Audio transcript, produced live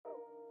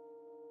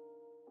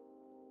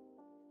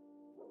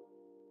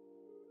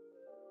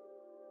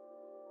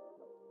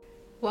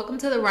Welcome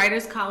to the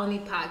Writers Colony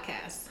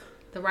podcast.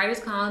 The Writers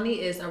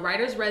Colony is a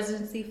writer's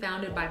residency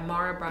founded by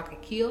Mara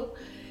Brock-Akil,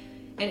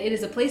 and it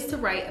is a place to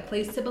write, a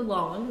place to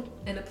belong,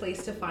 and a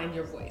place to find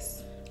your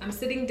voice. I'm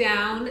sitting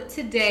down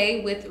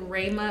today with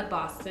Rhema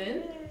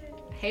Boston.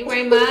 Hey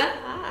Rhema,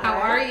 Hi. How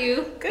are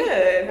you?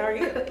 Good, how are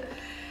you?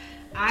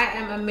 I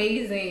am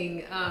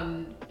amazing.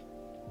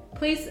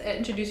 Please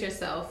introduce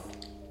yourself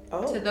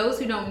to those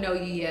who don't know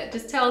you yet.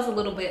 Just tell us a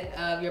little bit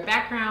of your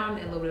background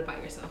and a little bit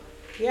about yourself.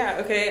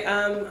 Yeah, okay.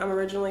 I'm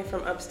originally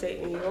from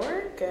upstate New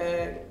York.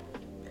 I've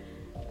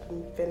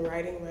been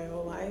writing my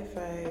whole life.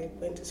 I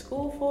went to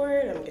school for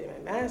it. I'm getting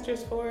my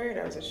master's for it.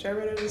 I was a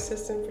showrunner's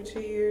assistant for 2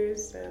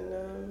 years,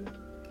 and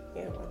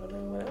I don't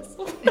know what else.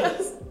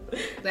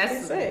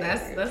 That's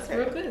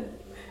real good.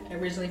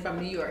 Originally from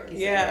New York, you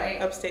said,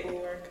 right? Upstate New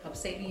York.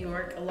 Upstate New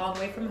York, a long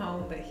way from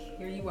home, but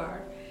here you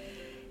are.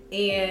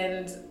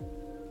 And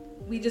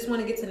we just want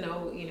to get to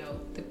know,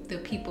 the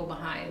people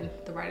behind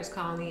the Writers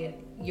Colony and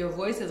your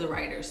voice as a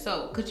writer.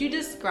 So could you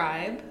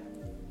describe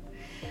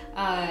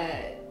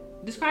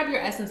your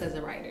essence as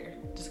a writer?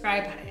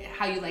 Describe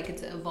how you like it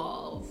to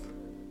evolve.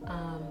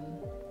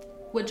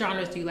 What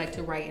genres do you like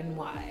to write and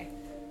why?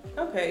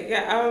 Okay,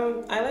 yeah,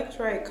 I like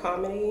to write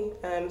comedy,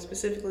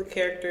 specifically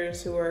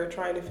characters who are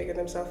trying to figure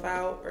themselves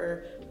out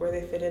or where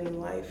they fit in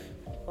life.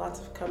 Lots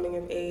of coming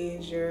of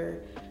age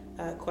or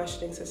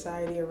questioning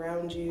society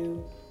around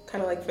you.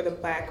 Kind of like for the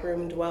back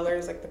room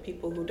dwellers, like the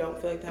people who don't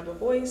feel like they have a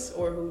voice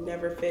or who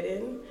never fit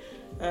in.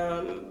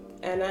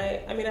 And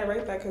I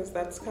write that because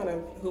that's kind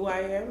of who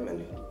I am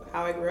and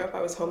how I grew up. I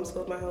was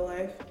homeschooled my whole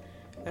life.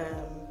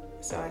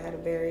 So I had a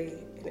very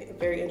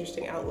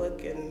interesting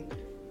outlook and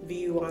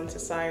view on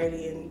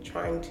society and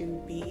trying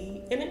to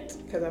be in it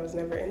because I was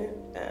never in it,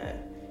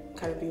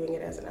 kind of viewing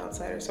it as an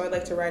outsider. So I'd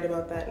like to write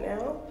about that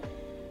now.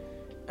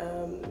 I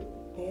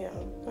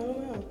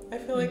don't know. I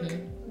feel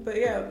like, but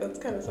yeah, that's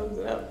kind of sums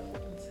it up.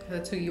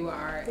 That's who you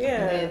are.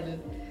 Yeah. And then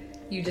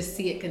you just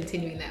see it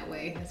continuing that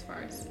way as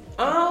far as...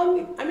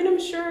 I'm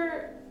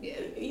sure...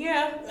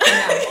 Yeah. For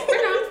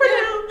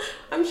now.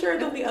 I'm sure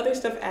there'll be other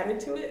stuff added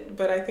to it,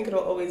 but I think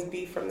it'll always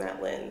be from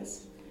that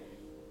lens.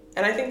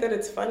 And I think that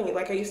it's funny.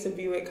 Like, I used to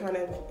view it kind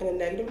of in a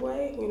negative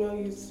way. I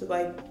used to,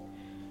 kind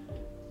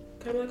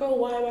of like, oh,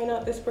 why am I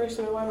not this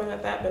person or why am I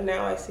not that? But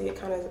now I see it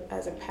kind of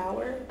as a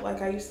power.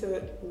 Like, I used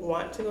to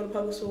want to go to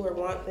public school or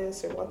want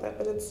this or want that,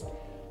 but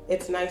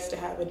it's nice to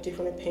have a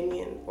different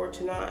opinion or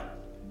to not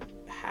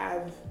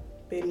have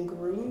been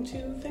groomed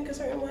to think a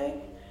certain way.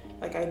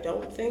 Like, I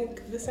don't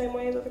think the same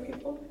way as other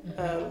people.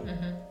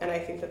 And I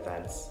think that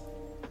that's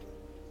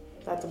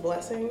a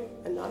blessing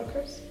and not a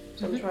curse.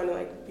 So I'm trying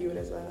to view it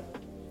as that.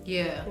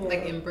 Yeah,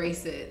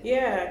 embrace it.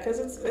 Yeah, because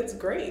it's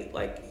great.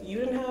 Like, you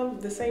didn't have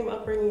the same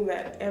upbringing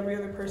that every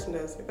other person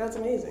does. Like, that's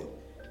amazing.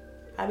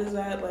 How does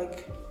that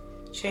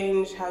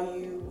change how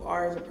you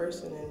are as a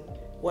person, and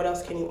what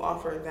else can you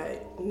offer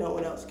that no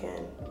one else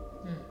can?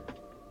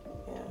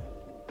 Yeah.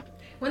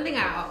 One thing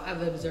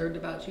I've observed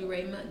about you,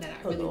 Rhema, that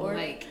I really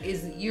like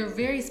is you're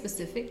very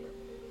specific,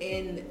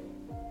 and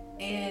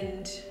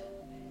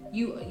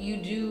you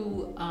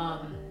do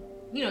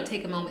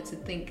take a moment to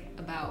think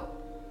about.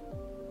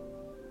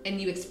 And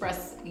you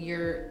express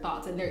your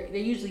thoughts, and they're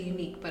usually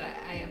unique, but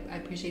I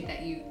appreciate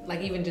that you,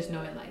 even just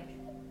knowing,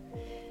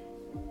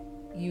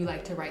 you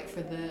like to write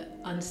for the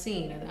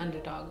unseen or the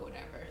underdog or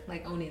whatever,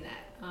 owning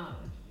that.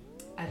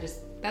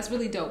 That's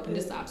really dope and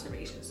just an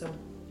observation.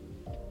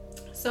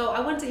 So I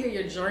want to hear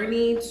your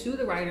journey to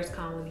the Writers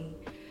Colony.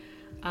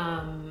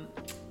 What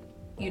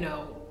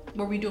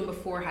were you doing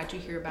before? How'd you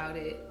hear about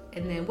it?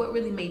 And then what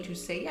really made you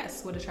say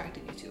yes? What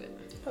attracted you to it?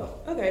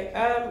 Oh, okay.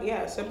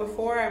 So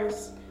before I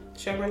was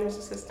showrunner's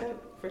assistant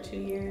for 2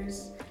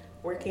 years,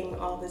 working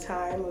all the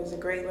time. It was a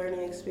great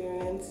learning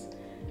experience.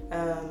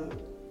 And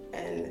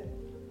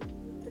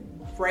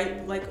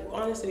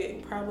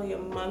honestly, probably a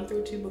month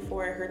or two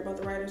before I heard about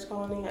the Writers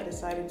Colony, I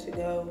decided to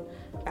go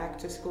back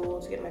to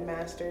school to get my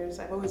master's.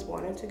 I've always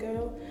wanted to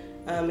go,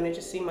 and it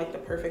just seemed like the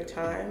perfect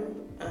time.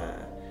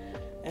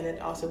 And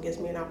it also gives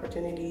me an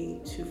opportunity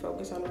to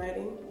focus on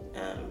writing.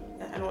 I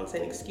don't want to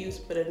say an excuse,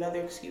 but another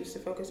excuse to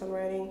focus on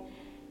writing.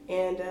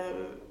 And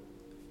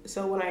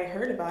so when I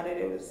heard about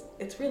it,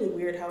 it's really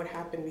weird how it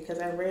happened, because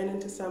I ran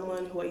into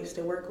someone who I used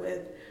to work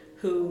with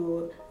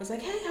who was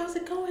like, hey, how's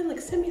it going?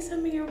 Send me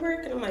some of your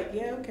work. And I'm like,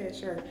 yeah, okay,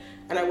 sure.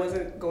 And I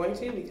wasn't going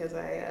to, because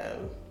I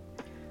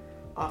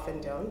often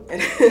don't.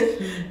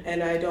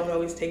 And I don't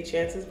always take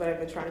chances, but I've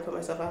been trying to put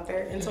myself out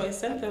there. And so I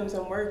sent them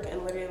some work,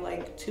 and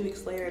literally 2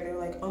 weeks later, they were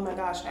like, oh my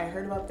gosh, I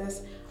heard about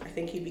this. I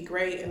think you'd be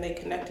great. And they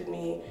connected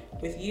me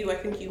with you. I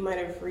think you might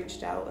have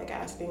reached out,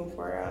 asking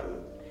for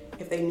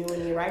if they knew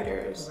any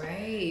writers.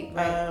 Right.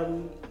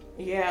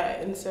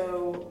 Yeah, and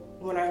so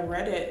when I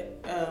read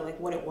it,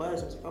 what it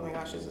was, I was like, oh my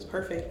gosh, this is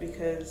perfect,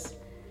 because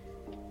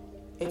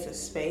it's a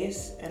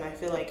space, and I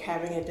feel like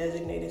having a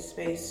designated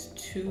space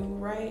to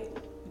write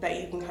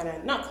that you can kind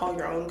of not call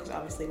your own, because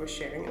obviously we're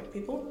sharing it with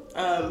people,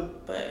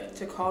 but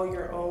to call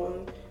your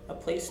own, a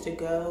place to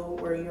go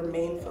where your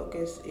main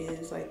focus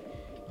is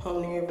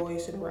honing your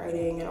voice and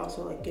writing, and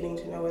also like getting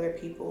to know other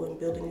people and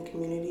building a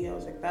community. I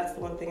was like, that's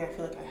the one thing I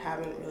feel like I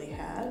haven't really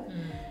had,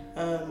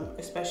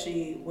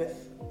 especially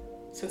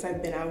since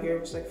I've been out here,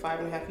 which is like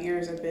 5.5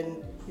 years. I've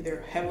been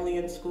either heavily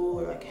in school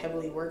or like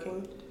heavily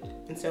working,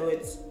 and so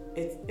it's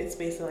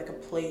basically like a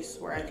place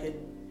where I could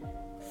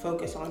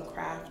focus on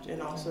craft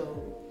and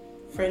also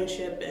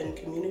friendship and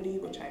community,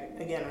 which I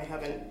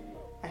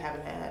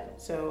haven't had.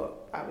 So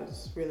I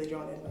was really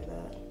drawn in by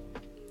that.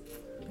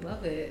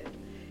 Love it.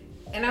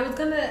 And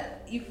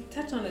you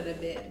touched on it a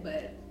bit,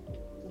 but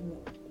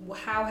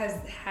how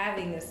has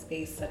having a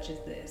space such as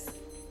this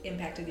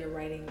impacted your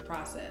writing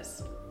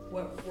process?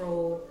 What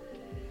role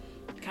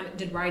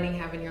did writing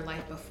have in your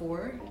life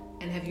before?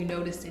 And have you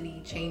noticed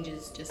any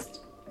changes just,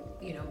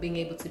 being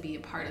able to be a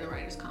part of the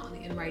Writers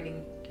Colony and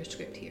writing your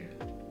script here?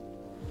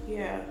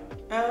 Yeah.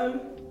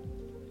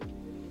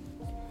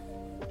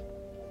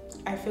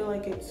 I feel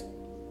like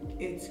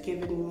it's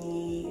given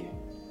me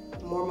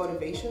more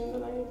motivation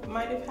than I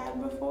might have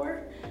had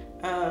before.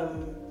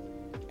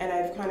 And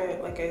I've kind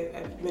of, like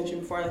I've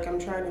mentioned before, like I'm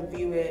trying to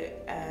view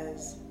it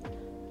as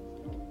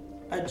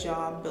a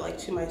job, but like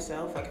to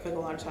myself. Like I feel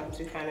like a lot of times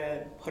we kind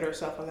of put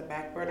ourselves on the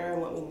back burner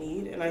and what we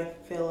need. And I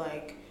feel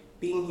like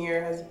being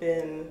here has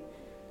been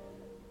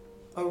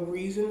a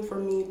reason for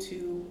me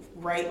to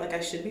write like I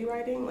should be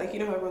writing. Like,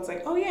 everyone's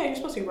like, oh yeah, you're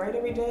supposed to write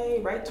every day,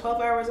 write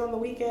 12 hours on the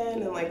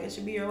weekend, and like it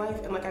should be your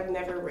life. And like I've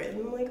never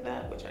written like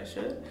that, which I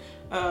should.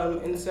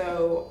 And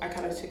so I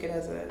kind of took it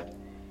as a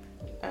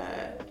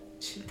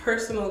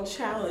personal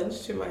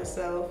challenge to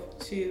myself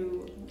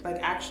to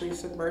like actually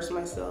submerge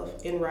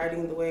myself in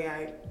writing the way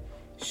I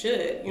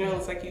should.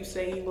 It's like you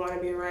say you want to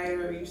be a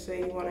writer, or you say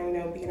you want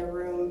to, be in a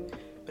room,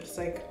 but it's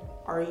like,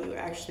 are you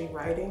actually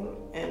writing?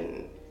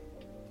 And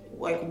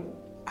like,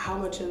 how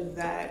much of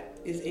that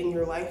is in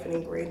your life and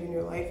ingrained in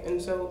your life?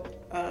 And so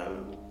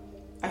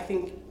I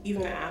think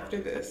even after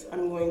this,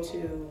 I'm going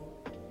to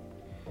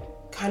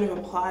kind of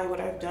apply what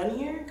I've done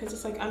here, because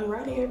it's like I'm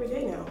writing every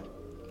day now.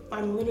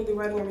 I'm literally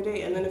writing every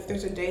day. And then if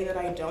there's a day that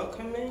I don't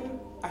come in,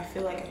 I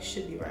feel like I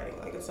should be writing.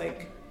 Like it's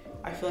like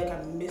I feel like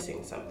I'm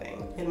missing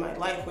something in my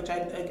life, which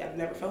I've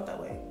never felt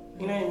that way.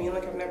 You know what I mean?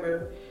 Like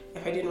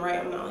if I didn't write,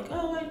 I'm not like,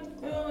 oh,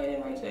 I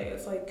didn't write today.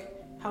 It's like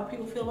how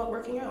people feel about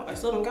working out. I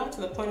still haven't got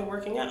to the point of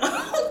working out.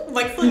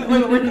 Like still the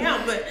point of working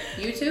out, but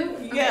you too?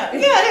 Yeah, I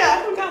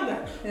haven't gotten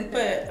that.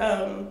 But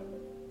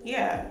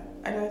yeah,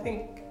 and I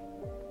think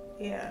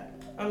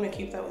I'm gonna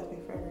keep that with me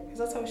forever, because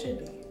that's how it should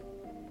be.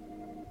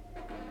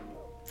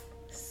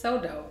 So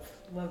dope.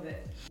 Love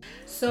it.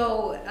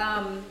 So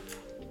I'm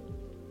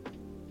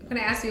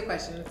gonna ask you a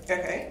question.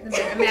 Okay.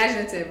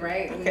 Imaginative,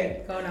 right?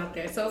 Okay. Going out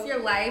there. So if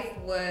your life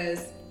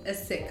was a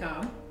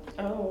sitcom,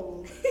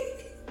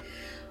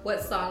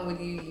 what song would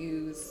you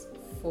use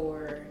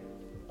for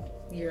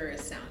your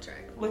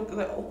soundtrack? Like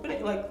the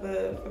opening, like for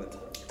the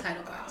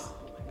title cards.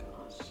 Oh my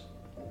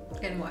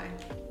gosh. And why?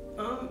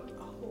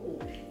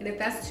 And if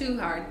that's too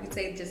hard, you could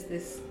say just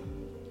this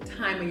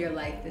time of your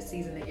life, this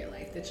season of your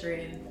life that you're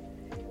in.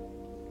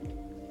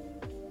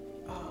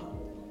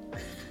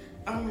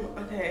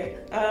 Okay.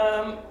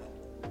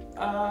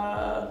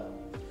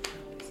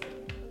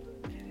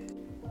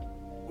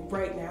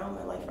 Right now,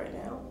 my life right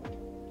now?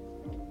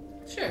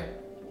 Sure.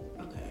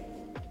 Okay.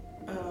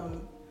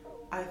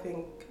 I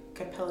think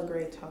Capella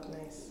Gray, Talk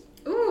Nice.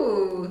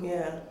 Ooh.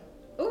 Yeah.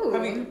 Ooh.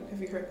 Have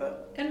you heard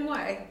that? And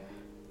why?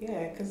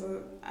 Yeah, because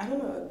I don't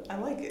know. I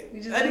like it.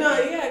 You just I know,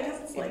 yeah,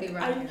 because it's like,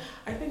 right.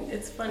 I think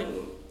it's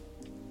funny.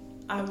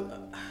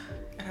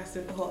 It has to do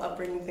with the whole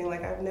upbringing thing.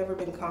 Like, I've never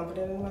been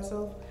confident in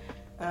myself.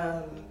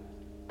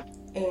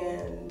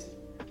 And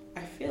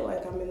I feel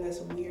like I'm in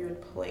this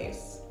weird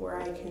place where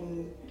I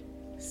can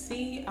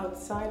see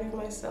outside of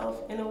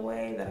myself in a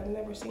way that I've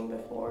never seen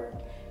before.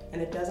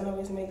 And it doesn't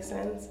always make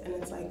sense. And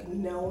it's like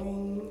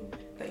knowing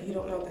that you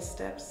don't know the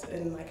steps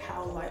and like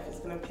how life is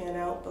gonna pan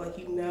out, but like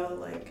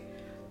like,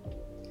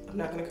 I'm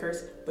not gonna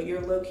curse, but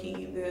you're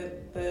low-key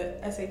the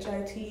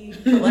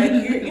SHIT, but like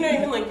you know what I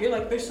mean? Like you're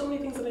like, there's so many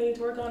things that I need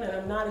to work on, and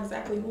I'm not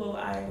exactly who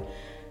I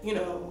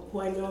know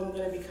I'm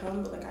gonna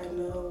become, but like I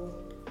know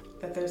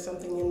that there's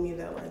something in me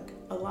that like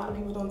a lot of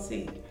people don't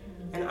see.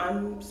 And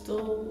I'm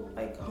still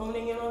like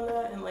honing in on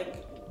that and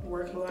like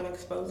working on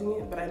exposing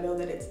it, but I know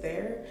that it's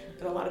there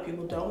and a lot of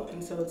people don't,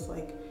 and so it's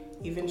like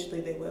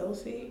eventually they will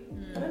see.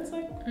 And it's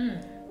like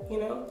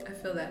I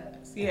feel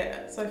that.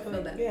 Yeah, so I feel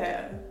like that.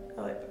 Yeah,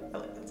 I like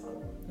that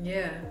song.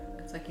 Yeah,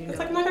 it's like it's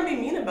like I'm not gonna be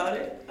mean about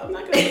it. I'm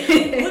not gonna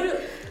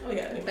literally. Oh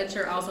yeah. But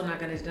you're also not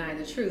gonna deny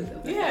the truth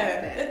of the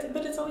fact that.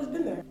 But it's always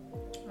been there.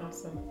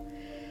 Awesome.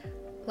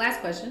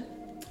 Last question.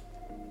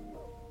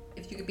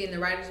 If you could be in the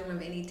writer's room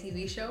of any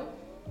TV show,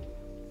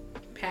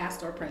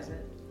 past or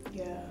present,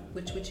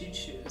 which would you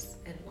choose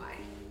and why?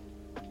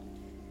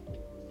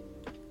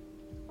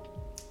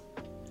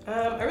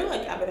 I really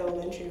like Abbott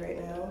Elementary right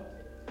now.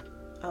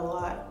 A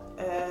lot.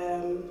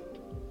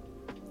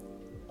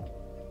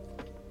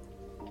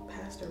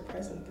 Past or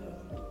present though?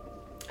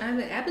 I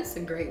mean, Abbott's a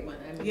great one.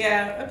 I mean,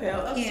 yeah, okay,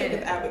 I'll stick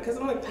with Abbott because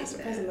I'm like past or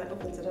present, that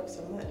opens it up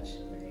so much.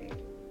 Right.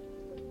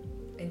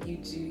 And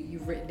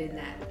you've written in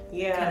that.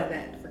 Yeah. Kind of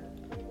that for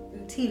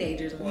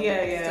teenagers more.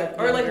 Yeah.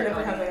 Or like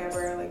Never Have I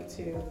Ever, I like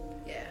too.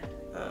 Yeah.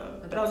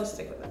 But I'll just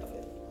stick with that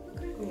bit.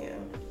 Okay. Yeah.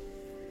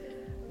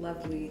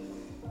 Lovely.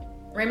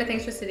 Rhema,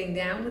 thanks for sitting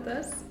down with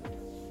us.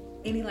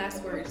 Any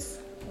last words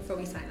before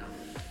we sign off?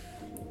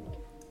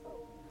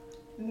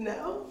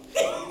 No.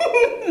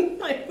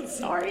 I'm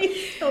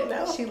sorry. Don't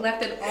know. She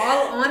left it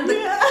all on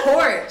the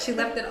court. She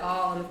left it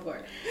all on the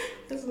court.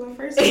 This is my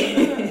first time.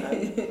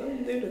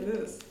 I'm new to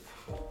this.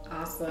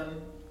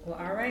 Awesome. Well,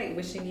 all right.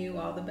 Wishing you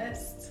all the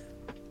best.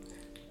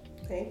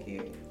 Thank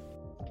you.